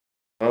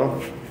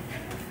Well,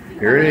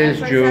 here it is,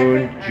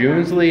 June.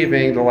 June's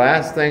leaving. The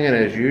last thing, and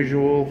as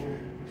usual,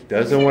 she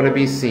doesn't want to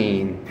be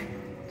seen.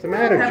 What's the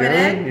matter,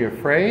 June? You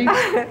afraid?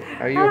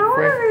 Are you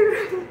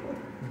afraid?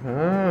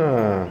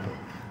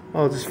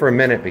 Oh, just for a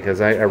minute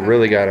because I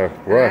really gotta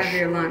rush. Have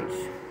your lunch.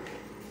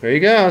 There you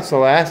go. It's the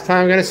last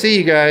time I'm gonna see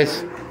you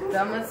guys.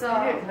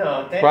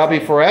 Probably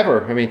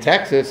forever. I mean,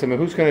 Texas. I mean,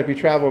 who's gonna be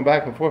traveling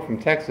back and forth from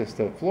Texas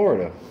to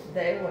Florida?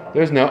 They will.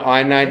 There's no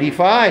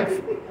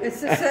I-95.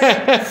 It's the same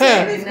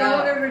as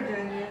going to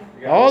Virginia.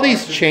 All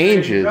these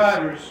changes.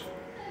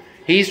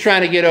 He's trying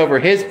to get over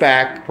his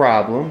back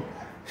problem.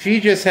 She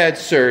just had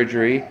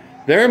surgery.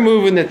 They're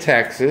moving to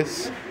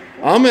Texas.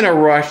 I'm in a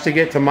rush to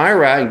get to my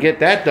route and get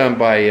that done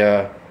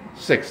by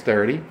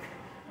 6:30.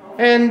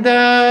 And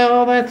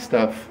all that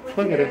stuff.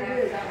 Look at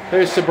it.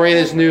 There's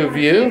Sabrina's new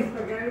view.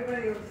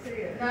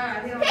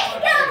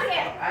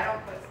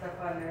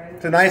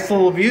 It's a nice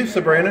little view,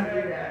 Sabrina.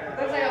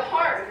 Looks like a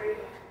park.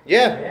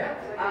 Yeah.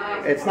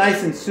 It's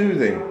nice and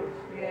soothing.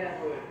 Yeah.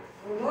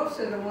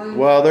 Most of the ones.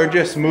 Well, they're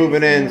just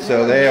moving in,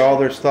 so all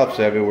their stuff's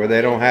everywhere.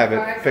 They don't have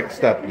it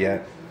fixed up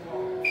yet. Did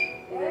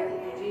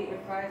you eat your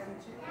fries and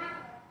chicken?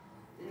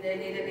 Did they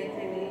need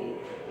anything to eat?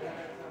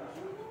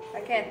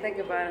 I can't think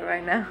about it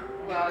right now.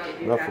 Well,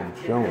 you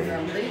Nothing's showing.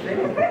 I'm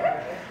leaving.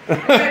 I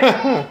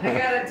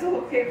got a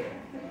toolkit.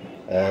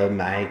 Oh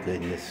my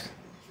goodness.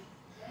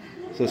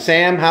 So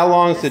Sam, how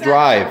long is the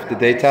drive? Did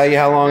they tell you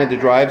how long the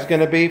drive's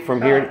going to be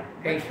from here?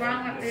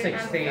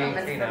 16,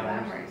 18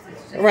 hours.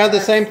 Around the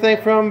same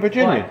thing from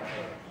Virginia.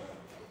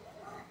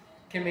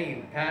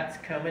 Kimmy, Pat's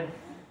coming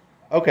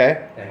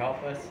Okay. to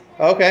help us.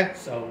 Okay.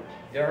 So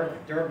they're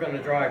going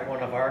to drive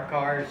one of our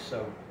cars.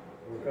 So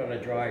we're going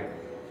to drive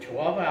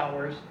 12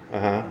 hours.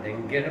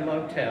 Then get a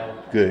motel.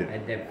 Good.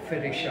 And then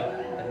finish up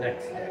the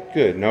next day.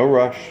 Good. No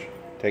rush.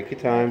 Take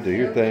your time. Do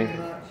your thing.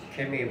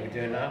 Kimmy, we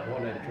do not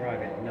want to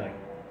drive at night.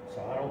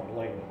 So I don't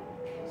blame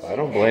her. I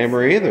don't blame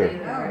her either.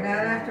 No, not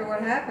after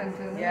what happened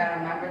to them. Yeah,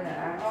 remember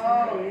that.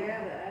 Oh,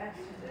 yeah, the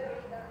accident.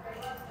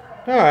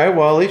 All right.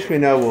 Well, at least we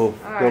know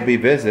there'll be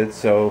visits.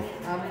 So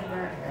I'll be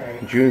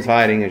back. June's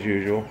hiding as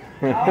usual.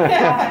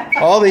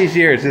 All these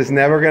years, it's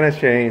never going to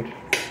change.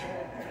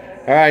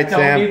 All right, Don't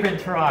Sam. even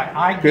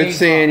try. Good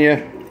seeing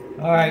you.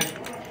 All right.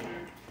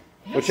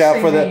 Watch out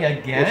for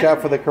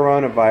the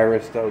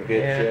coronavirus. Don't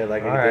get you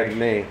like it did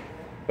me.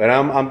 But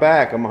I'm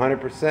back. I'm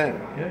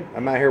 100%. Good.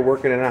 I'm out here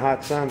working in a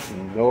hot sun.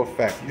 No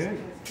effects. Good.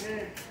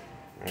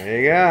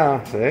 There you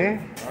go. See?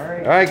 All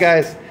right. All right,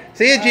 guys.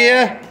 See you,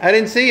 Gia. I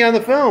didn't see you on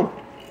the film.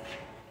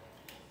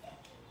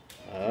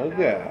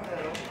 Okay.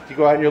 Did you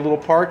go out in your little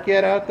park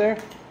yet out there?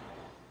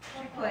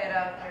 She played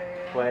out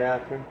there. Play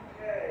out there.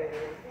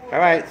 All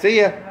right. See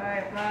ya. All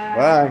right,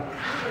 bye.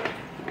 Bye.